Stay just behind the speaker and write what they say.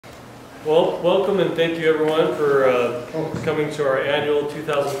Well, welcome and thank you everyone for coming to our annual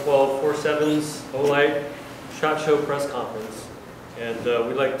 2012 4Sevens Olight SHOT Show press conference. And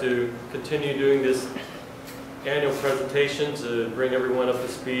we'd like to continue doing this annual presentation to bring everyone up to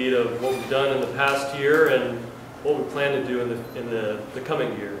speed of what we've done in the past year and what we plan to do in the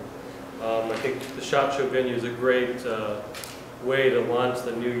coming year. I think the SHOT Show venue is a great way to launch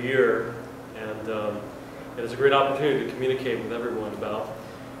the new year, and it's a great opportunity to communicate with everyone about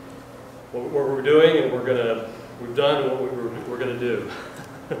what we're doing and we've done and what we're going to do.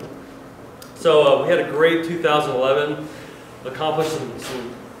 So we had a great 2011, accomplished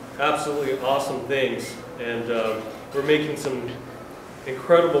some absolutely awesome things, and we're making some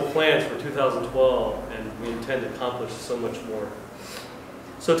incredible plans for 2012, and we intend to accomplish so much more.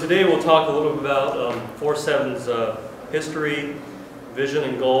 So today we'll talk a little bit about 4Sevens history, vision,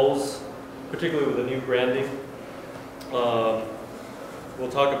 and goals, particularly with the new branding. We'll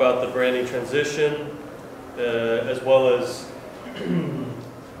talk about the branding transition, as well as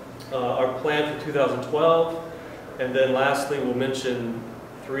our plan for 2012, and then lastly we'll mention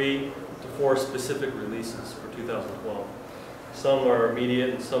 3 to 4 specific releases for 2012. Some are immediate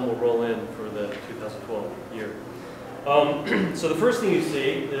and some will roll in for the 2012 year. So the first thing you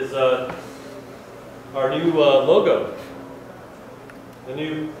see is our new logo. The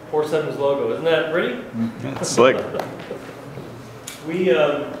new 4Sevens logo. Isn't that pretty? That's slick. We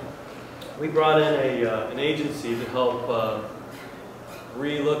brought in an agency to help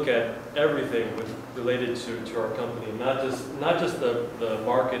relook at everything related to our company. Not just the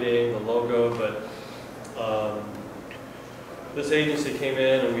marketing, the logo, but this agency came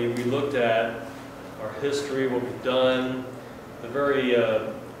in and we looked at our history, what we've done, the very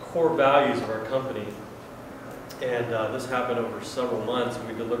core values of our company. And this happened over several months, and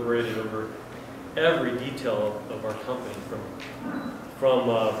we deliberated over every detail of our company, from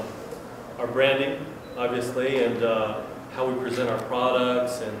our branding, obviously, and how we present our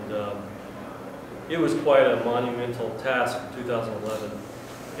products, and it was quite a monumental task for 2011.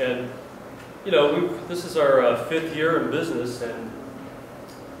 And you know, this is our 5th year in business, and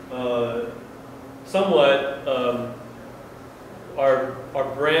somewhat our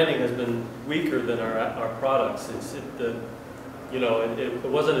branding has been weaker than our products. It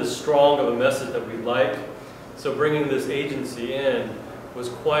wasn't as strong of a message that we'd like. So bringing this agency in was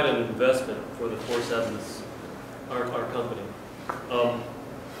quite an investment for the 4Sevens, our company.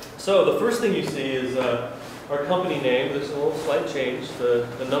 So the first thing you see is our company name. There's a little slight change. The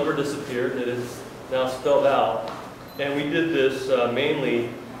number disappeared and it is now spelled out. And we did this mainly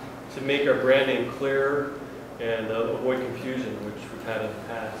to make our branding clearer and avoid confusion, which we've had in the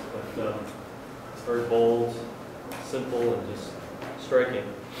past. But it's very bold, simple, and just striking.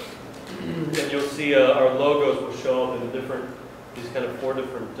 And you'll see our logos will show up in these kind of 4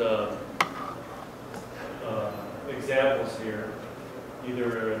 different examples here,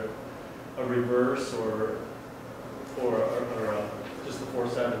 either a reverse or just the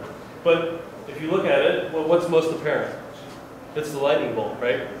 4-7. But if you look at it, well, what's most apparent? It's the lightning bolt,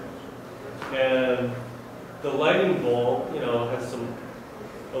 right? And the lightning bolt, has some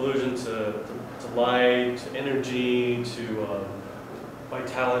allusion to light, to energy, to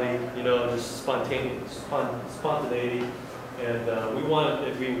vitality, just spontaneity. And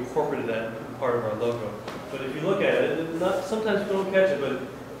we incorporated that in part of our logo. But if you look at it, sometimes people don't catch it, but you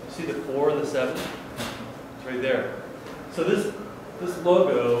see the 4 and the 7? It's right there. So this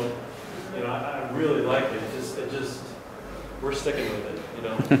logo, I really like it. It just we're sticking with it.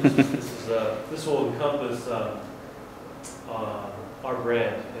 This will encompass our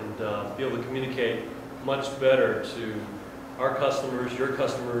brand and be able to communicate much better to our customers, your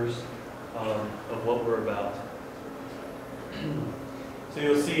customers, of what we're about. So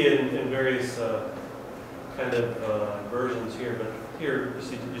you'll see it in various kind of versions here, but here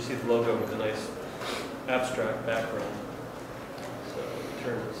you see the logo with a nice abstract background. So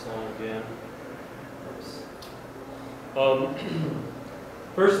turn this on again.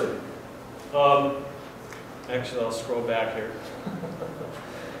 Firstly, actually I'll scroll back here.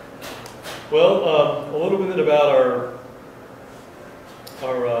 Well, a little bit about our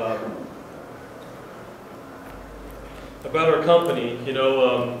company.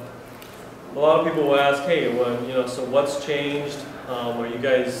 A lot of people will ask, hey, well, so what's changed? Are you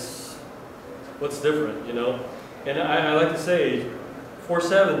guys, what's different? And I like to say,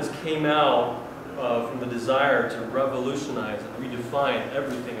 4Sevens came out from the desire to revolutionize and redefine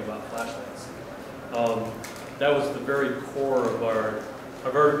everything about flashlights. That was the very core of our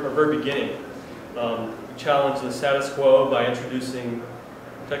very beginning. We challenged the status quo by introducing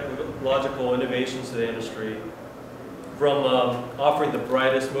technological innovations to the industry, From offering the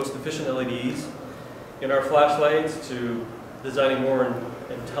brightest, most efficient LEDs in our flashlights to designing more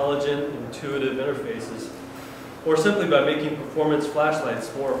intelligent, intuitive interfaces, or simply by making performance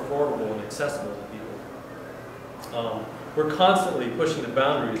flashlights more affordable and accessible to people. We're constantly pushing the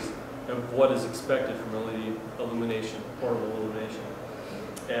boundaries of what is expected from LED illumination, portable illumination.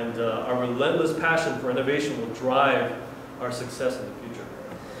 And our relentless passion for innovation will drive our success in the future.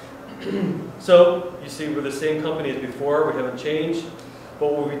 So, you see, we're the same company as before, we haven't changed,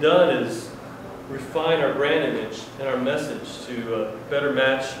 but what we've done is refine our brand image and our message to better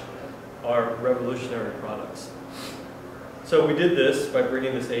match our revolutionary products. So we did this by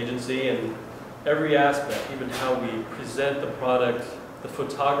bringing this agency, and every aspect, even how we present the product, the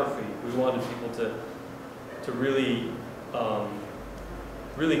photography, we wanted people to really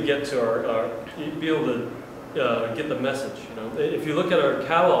really get to be able to get the message. You know, if you look at our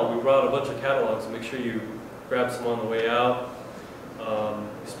catalog, we brought a bunch of catalogs. Make sure you grab some on the way out.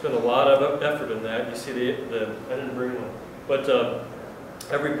 We spent a lot of effort in that. You see I didn't bring one, but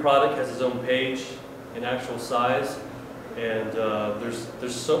every product has its own page in actual size, and there's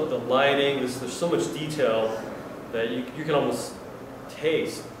the lighting. There's so much detail that you can almost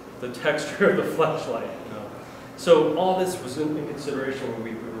taste the texture of the flashlight. You know? So all this was in consideration when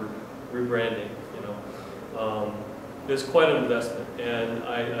we were rebranding. You know, it was quite an investment, and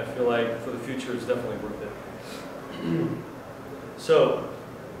I feel like for the future it's definitely worth it. So,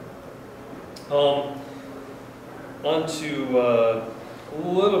 on to a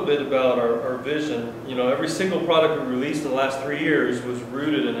little bit about our vision. You know, every single product we released in the last 3 years was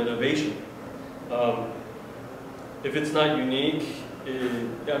rooted in innovation. If it's not unique,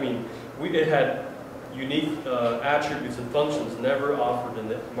 it had unique attributes and functions never offered in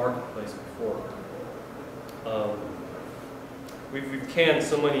the marketplace before. We've canned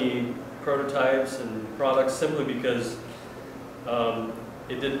so many prototypes and products simply because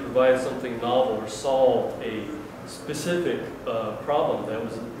it didn't provide something novel or solve a specific problem that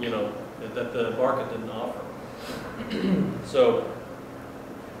was, you know, that the market didn't offer. So,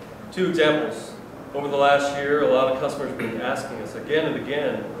 2 examples. Over the last year, a lot of customers have been asking us again and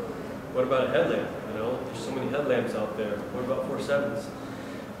again, what about a headlamp? You know, there's so many headlamps out there. What about 4Sevens?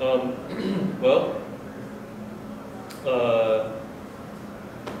 Well,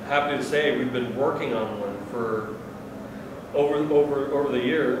 happy to say we've been working on one for over the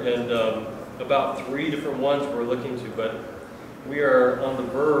year, and about 3 different ones we're looking to, but we are on the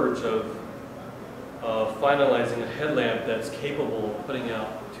verge of finalizing a headlamp that's capable of putting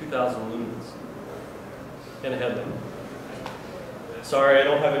out 2,000 lumens in a headlamp. Sorry, I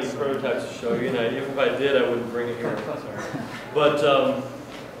don't have any prototypes to show you, and if I did, I wouldn't bring it here. Sorry. But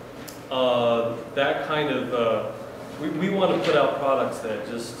that kind of, we want to put out products that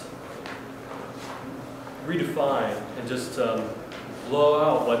just redefine and just blow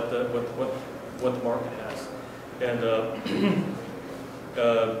out what the market has. And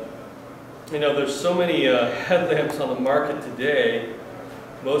you know, there's so many headlamps on the market today.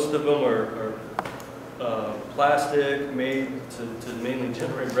 Most of them are plastic, made to mainly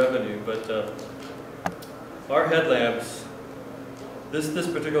generate revenue. But our headlamps, this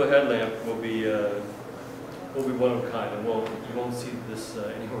particular headlamp will be one of a kind, and you won't see this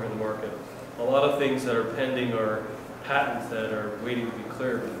anywhere in the market. A lot of things that are pending are patents that are waiting to be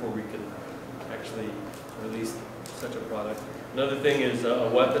cleared before we can actually release such a product. Another thing is a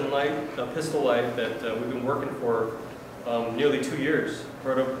weapon light, a pistol light that we've been working for nearly 2 years.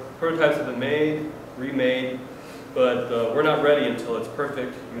 Prototypes have been made, remade, but we're not ready until it's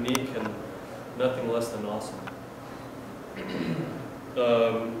perfect, unique, and nothing less than awesome.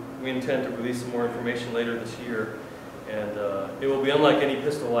 We intend to release some more information later this year, and it will be unlike any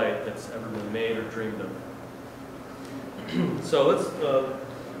pistol light that's ever been made or dreamed of. So let's, a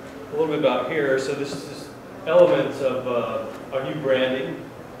little bit about here. So this is elements of our new branding.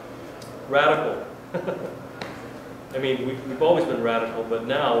 Radical. I mean, we've always been radical, but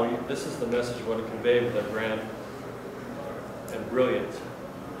now this is the message we want to convey with our brand. And brilliant,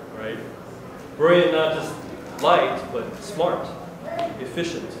 right? Brilliant, not just light, but smart,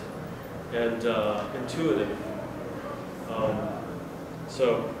 efficient, and intuitive.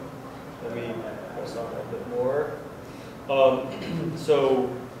 So let me press on a little bit more. So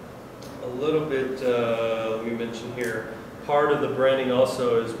a little bit, let me mention here, part of the branding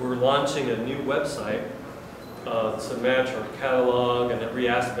also is we're launching a new website to match our catalog and every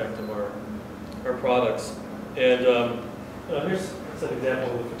aspect of our products. And here's an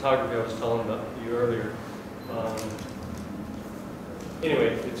example of the photography I was telling about you earlier.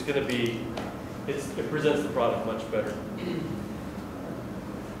 Anyway, it's going to be, it presents the product much better.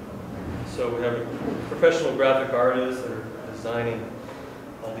 So we have a professional graphic artists that are designing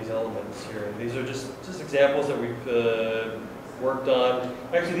all these elements here. And these are just examples that we've worked on.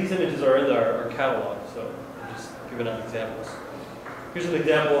 Actually, these images are in our catalog, so I'm just giving out examples. Here's an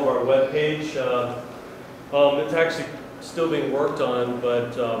example of our web page. It's actually still being worked on,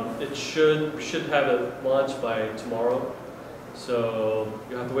 but it should have it launched by tomorrow. So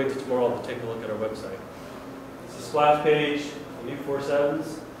you'll have to wait till tomorrow to take a look at our website. It's a splash page, the new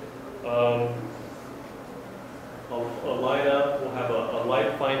 4Sevens. A lineup. We'll have a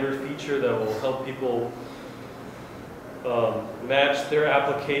light finder feature that will help people match their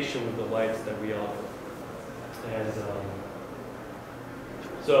application with the lights that we offer. And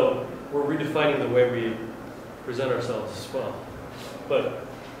so we're redefining the way we present ourselves as well. But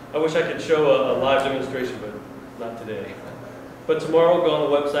I wish I could show a live demonstration, but not today. But tomorrow, go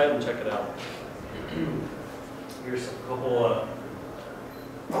on the website and check it out. Here's a couple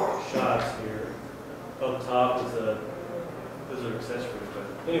shots here. Up top is those are accessories, but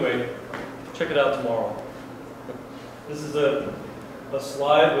anyway, check it out tomorrow. This is a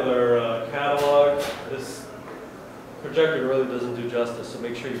slide with our catalog. This projector really doesn't do justice, so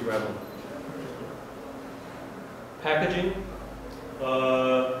make sure you grab one. Packaging.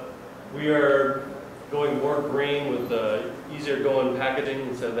 We are going more green with the easier going packaging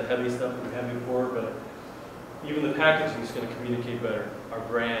instead of the heavy stuff that we had before, but even the packaging is going to communicate better our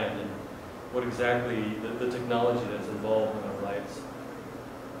brand and what exactly the technology that's involved in our lights.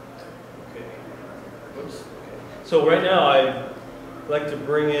 Okay. Whoops. Okay. So right now I'd like to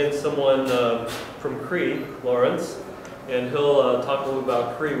bring in someone from Cree, Lawrence, and he'll talk a little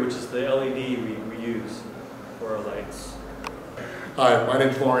about Cree, which is the LED we use for our lights. Hi, my name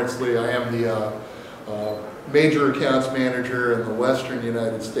is Lawrence Lee. I am the major accounts manager in the Western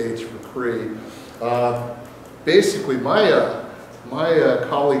United States for Cree. Basically, my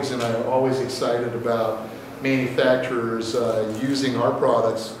colleagues and I are always excited about manufacturers using our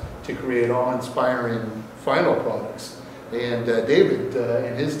products to create awe-inspiring final products. And David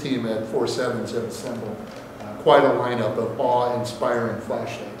and his team at 4Sevens have assembled quite a lineup of awe-inspiring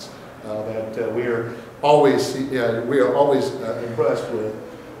flashlights that we are always impressed with.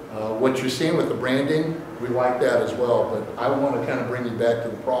 What you're seeing with the branding, we like that as well, but I want to kind of bring you back to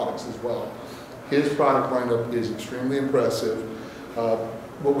the products as well. His product lineup is extremely impressive.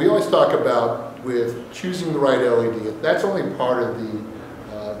 What we always talk about with choosing the right LED, that's only part of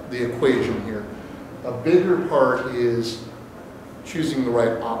the equation here. A bigger part is choosing the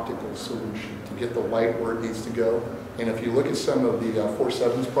right optical solution to get the light where it needs to go. And if you look at some of the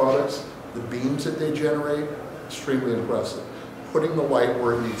 4Sevens products, the beams that they generate, extremely impressive. Putting the light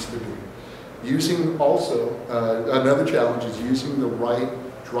where it needs to be. Using also, another challenge is using the right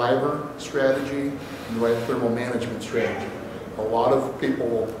driver strategy and the right thermal management strategy. A lot of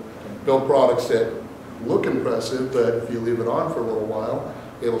people build products that look impressive, but if you leave it on for a little while,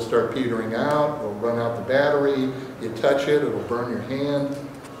 it'll start petering out, it'll run out the battery, you touch it, it'll burn your hand.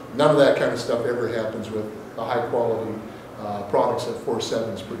 None of that kind of stuff ever happens with the high quality products that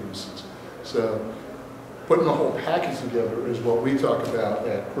 4Sevens produces. So putting the whole package together is what we talk about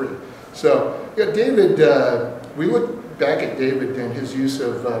at Cree. So yeah, David, we look back at David and his use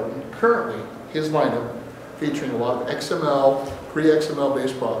of currently his lineup featuring a lot of XML, pre-XML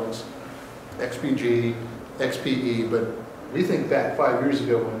based products, XPG, XPE, but we think back 5 years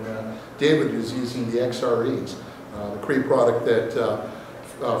ago when David was using the XREs, the Cree product that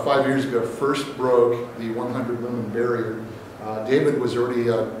 5 years ago first broke the 100 lumen barrier. David was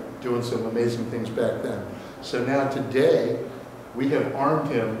already doing some amazing things back then. So now today, we have armed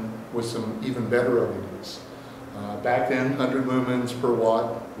him with some even better LEDs. Back then, 100 lumens per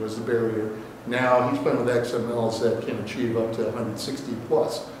watt was the barrier. Now he's playing with XMLs that can achieve up to 160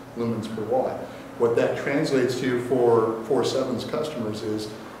 plus lumens per watt. What that translates to for 4Sevens customers is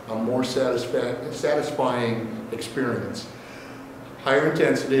a more satisfying experience. Higher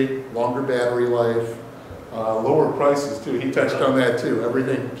intensity, longer battery life, lower prices too. He touched on that too.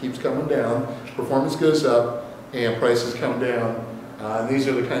 Everything keeps coming down, performance goes up, and prices come down. And these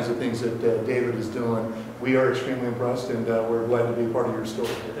are the kinds of things that David is doing. We are extremely impressed, and we're glad to be part of your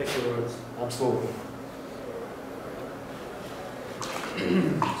story. Thank you, Lawrence. Absolutely.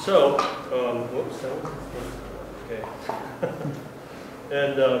 So, whoops, that one? Okay.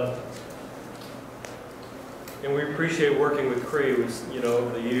 And we appreciate working with Cree.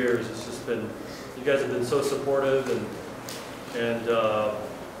 Over the years, it's just been, you guys have been so supportive and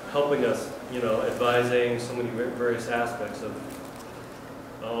helping us, advising so many various aspects of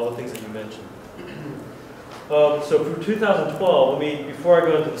all the things that you mentioned. So for 2012, before I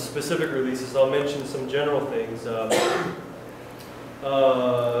go into the specific releases, I'll mention some general things.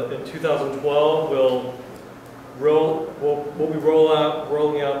 In 2012, we'll be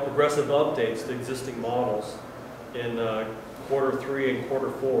rolling out progressive updates to existing models in Q3 and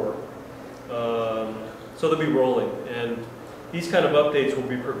Q4. So they'll be rolling, and these kind of updates will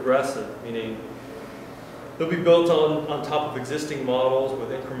be progressive, meaning they'll be built on top of existing models with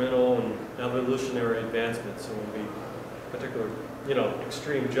incremental and evolutionary advancements. So will be particular,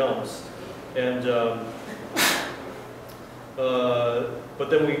 extreme jumps. And but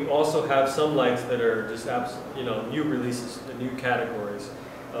then we also have some lights that are just new releases, new categories.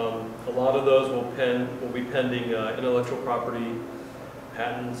 A lot of those will be pending intellectual property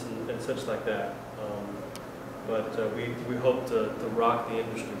patents and such like that. But we hope to rock the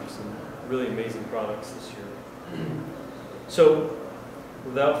industry with some really amazing products this year. So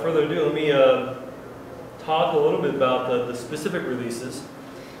without further ado, let me talk a little bit about the specific releases.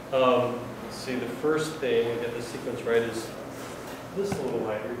 Let's see, the first thing, to get the sequence right, is this little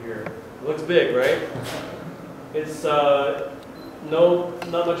light right here. It looks big, right? It's not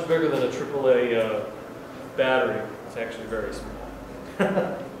much bigger than a AAA battery. It's actually very small.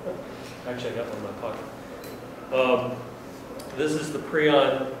 Actually, I got one in my pocket. This is the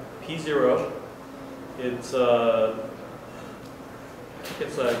Preon P0. It's I think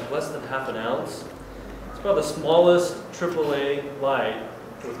it's like less than half an ounce. It's about the smallest AAA light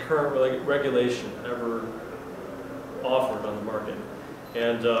with current regulation ever offered on the market.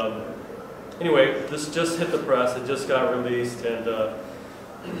 And anyway, this just hit the press. It just got released, and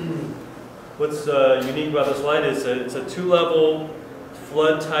what's unique about this light is that it's a 2-level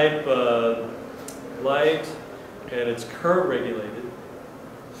flood type light, and it's current regulated,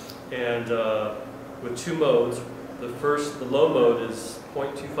 and with 2 modes. The low mode is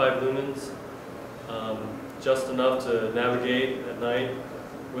 0.25 lumens, just enough to navigate at night,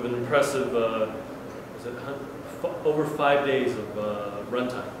 with an impressive over 5 days of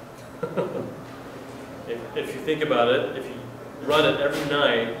runtime. If you think about it, if you run it every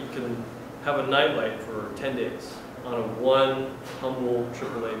night, you can have a night light for 10 days on a 1 humble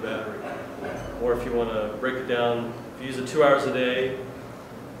AAA battery. Or if you want to break it down, if you use it 2 hours a day,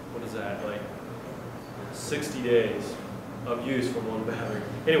 what is that, like 60 days of use from 1 battery.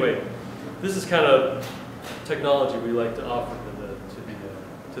 Anyway, this is kind of technology we like to offer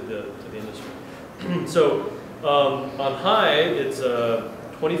to the industry. So on high, it's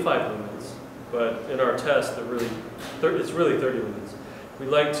 25 lumens, but in our test, it's really 30 lumens. We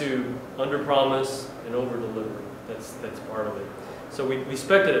like to under-promise and over-deliver. That's part of it. So we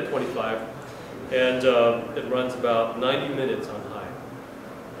spec'd it at 25, and it runs about 90 minutes on high.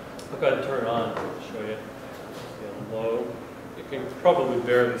 I'll go ahead and turn it on to show you. See on low. You can probably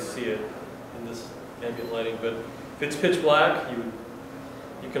barely see it in this ambient lighting, but if it's pitch black,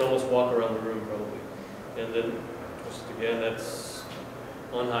 you can almost walk around the room probably. And then, just again, that's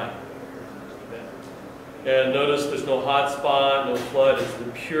on high. And notice there's no hot spot, no flood. It's the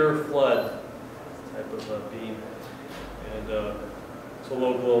pure flood type of beam. And it's a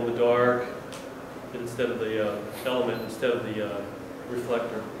low glow in the dark instead of the element, instead of the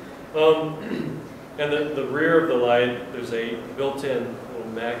reflector. And the rear of the light, there's a built-in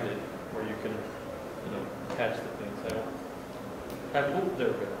little magnet where you can, catch the things. Oh, there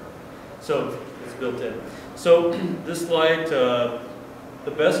we go. So it's built in. So this light,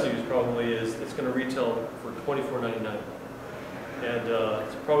 the best news probably is it's going to retail for $24.99, and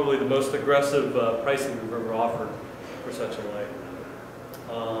it's probably the most aggressive pricing we've ever offered for such a light.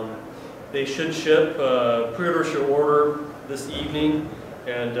 They should ship. Pre-order should order this evening,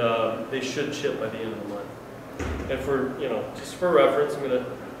 and they should ship by the end of the month. And for just for reference, I'm going to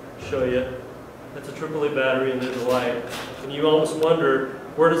show you. That's a AAA battery, and there's a light. And you almost wonder,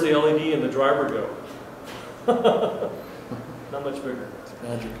 where does the LED in the driver go? Not much bigger. It's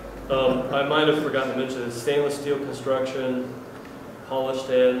magic. I might have forgotten to mention it's stainless steel construction, polished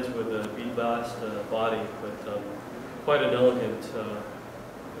ends with a bead blast body, but quite an elegant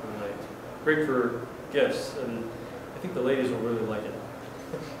light. Great for gifts, and I think the ladies will really like it.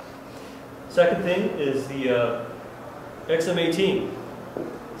 Second thing is the XM18.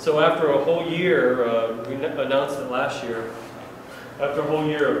 So after a whole year, we announced it last year, after a whole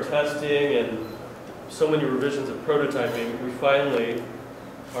year of testing and so many revisions of prototyping, we finally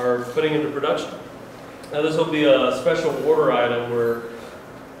are putting into production. Now this will be a special order item where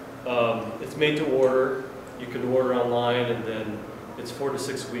it's made to order. You can order online, and then it's 4 to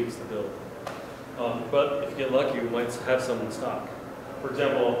 6 weeks to build. But if you get lucky, we might have some in stock. For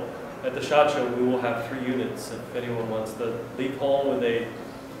example, at the SHOT Show, we will have 3 units if anyone wants to leave home with a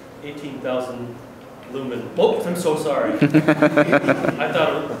 18,000 lumen. Oh, I'm so sorry. I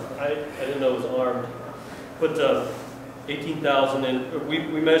thought I didn't know it was armed. But 18,000, and we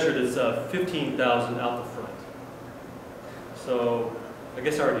measured it's 15,000 out the front. So I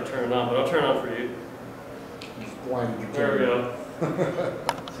guess I already turned it on, but I'll turn it on for you. There we go.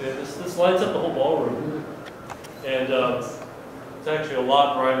 See, this lights up the whole ballroom, and it's actually a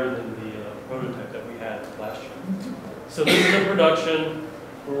lot brighter than the prototype that we had last year. So this is in production.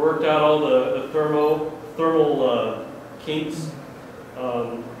 We worked out all the thermal kinks.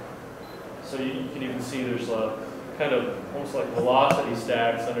 So you can even see there's kind of almost like velocity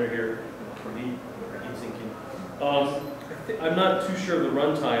stacks under here for heat sinking. I'm not too sure of the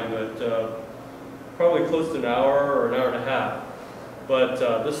runtime, but probably close to an hour or an hour and a half. But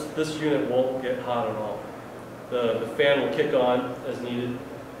this unit won't get hot at all. The fan will kick on as needed.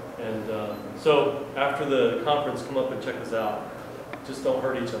 And so after the conference, come up and check us out. Just don't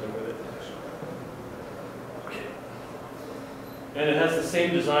hurt each other with it. Okay. And it has the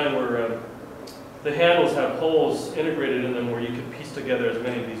same design where the handles have holes integrated in them where you can piece together as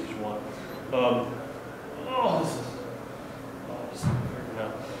many of these as you want.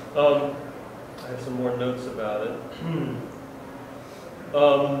 I have some more notes about it.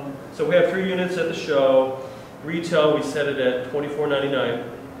 So we have 3 units at the show. Retail, we set it at $24.99,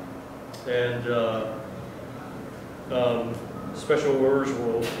 and special orders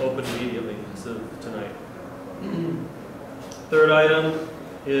will open immediately instead of tonight. Third item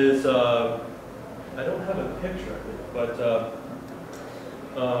is, I don't have a picture of it, but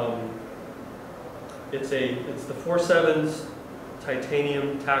it's the 4Sevens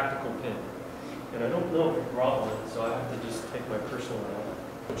titanium tactical pin. And I don't know if I brought one, so I have to just take my personal one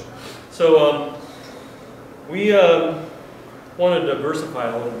out. So we want to diversify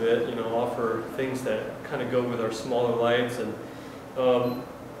a little bit, you know, offer things that kind of go with our smaller lights, and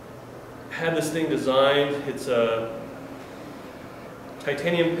had this thing designed. It's a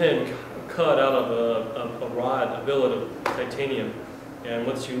titanium pin cut out of a rod, a billet of titanium. And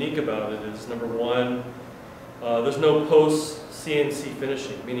what's unique about it is, number one, there's no post CNC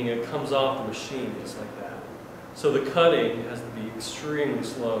finishing, meaning it comes off the machine just like that. So the cutting has to be extremely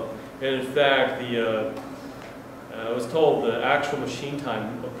slow. And in fact, I was told the actual machine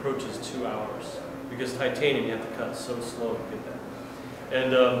time approaches 2 hours, because titanium you have to cut so slow to get that.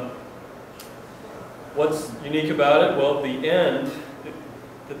 And what's unique about it? Well, the end,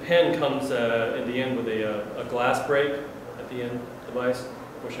 the pen comes in the end with a glass break at the end device.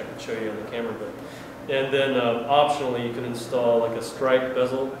 Wish I could show you on the camera, but. And then optionally, you can install like a strike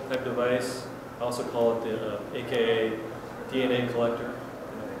bezel type device. I also call it the AKA DNA collector.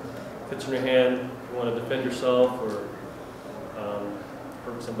 Fits in your hand if you want to defend yourself or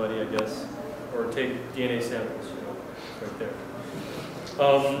hurt somebody, I guess, or take DNA samples. You know, right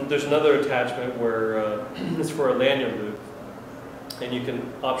there. There's another attachment where it's for a lanyard loop, and you can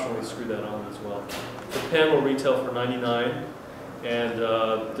optionally screw that on as well. The pen will retail for $99. And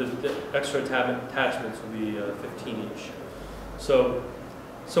the extra attachments will be 15 each. So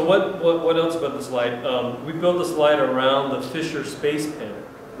what else about this light? We built this light around the Fisher Space Pen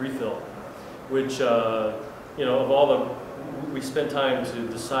refill, which you know, of all the, we spent time to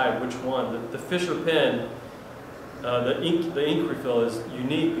decide which one. The Fisher pen, the ink refill is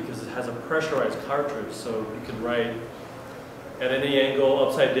unique because it has a pressurized cartridge, so you can write at any angle,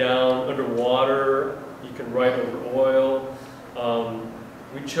 upside down, underwater. You can write over oil.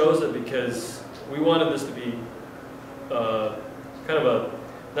 We chose it because we wanted this to be kind of a,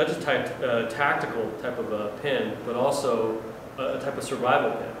 not just tactical type of a pen, but also a type of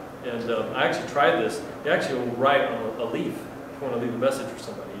survival pen. And I actually tried this. You actually will write on a leaf if you want to leave a message for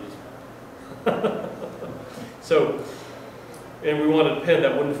somebody. So, and we wanted a pen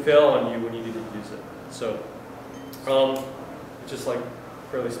that wouldn't fail on you when you needed to use it. So, it's just like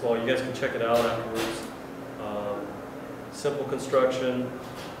fairly small. You guys can check it out afterwards. Simple construction.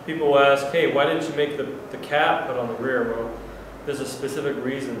 People ask, hey, why didn't you make the cap put on the rear? Well, there's a specific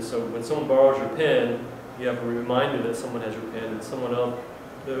reason. So when someone borrows your pen, you have a reminder that someone has your pen, and someone else,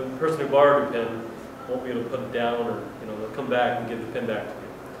 the person who borrowed your pen, won't be able to put it down, or they'll come back and give the pen back to you.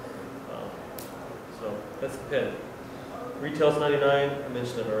 So that's the pen. Retail's $99. I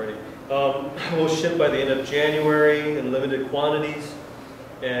mentioned it already. We'll ship by the end of January in limited quantities,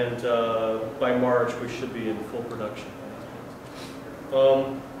 and by March we should be in full production.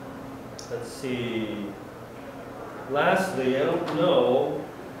 Let's see. Lastly, I don't know,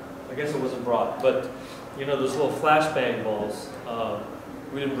 I guess it wasn't brought, but those little flashbang balls,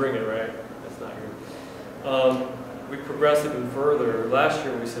 we didn't bring it, right? That's not here. We progressed even further. Last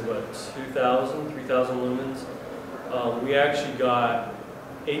year we said, what, 2,000, 3,000 lumens? We actually got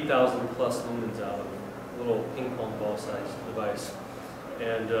 8,000 plus lumens out of a little ping pong ball sized device.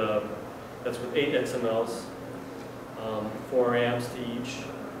 And that's with 8 XMLs. 4 amps to each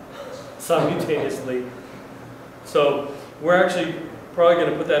simultaneously. So we're actually probably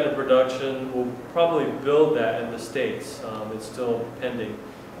going to put that in production. We'll probably build that in the States. It's still pending.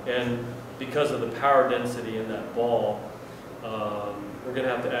 And because of the power density in that ball, we're going to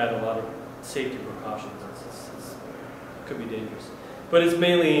have to add a lot of safety precautions. It could be dangerous. But it's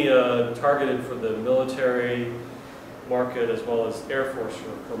mainly targeted for the military market as well as Air Force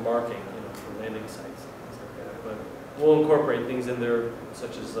for marking, for landing sites and things like that. But we'll incorporate things in there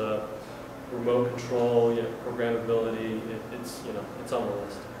such as remote control, programmability. It's on the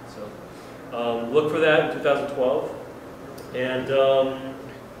list. So look for that in 2012. And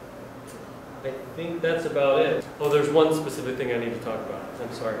I think that's about it. Oh, there's one specific thing I need to talk about.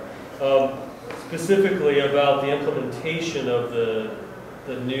 I'm sorry. Specifically about the implementation of the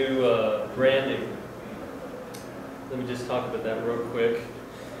new branding. Let me just talk about that real quick.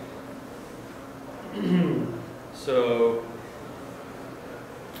 So,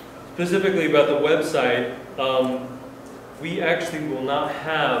 specifically about the website, we actually will not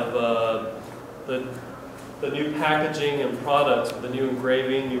have the new packaging and products, the new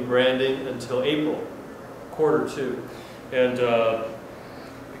engraving, new branding until April, Q2. And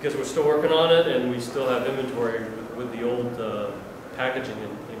because we're still working on it and we still have inventory with the old packaging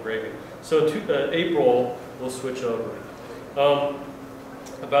and engraving. So April, we'll switch over.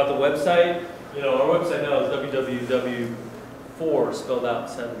 About the website, our website now is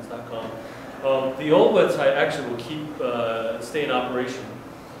www.4sevens.com. The old website actually will stay in operation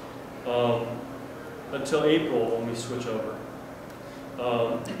until April when we switch over.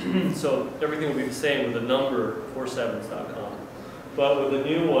 So everything will be the same with the number 4sevens.com. But with the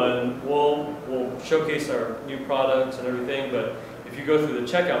new one, we'll showcase our new products and everything. But if you go through the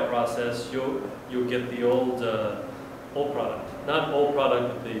checkout process, you'll get the old product, not old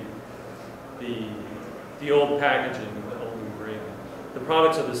product, but the old packaging and the old engraving. The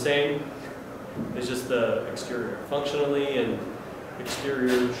products are the same. It's just the exterior, functionally and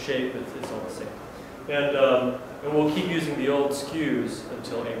exterior shape. It's all the same. And we'll keep using the old SKUs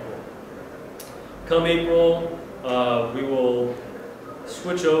until April. Come April, we will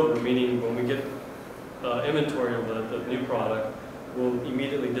switch over, meaning when we get inventory of the new product, we'll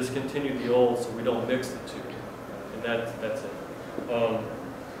immediately discontinue the old so we don't mix the two. And that's it.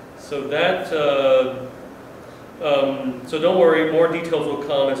 So don't worry, more details will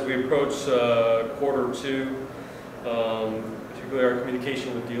come as we approach Q2. Particularly our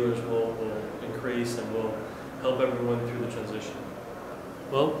communication with dealers will increase and will help everyone through the transition.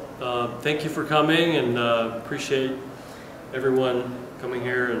 Well, thank you for coming, and appreciate everyone coming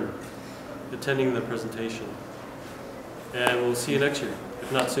here and attending the presentation. And we'll see you next year,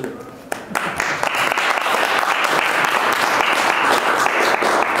 if not sooner.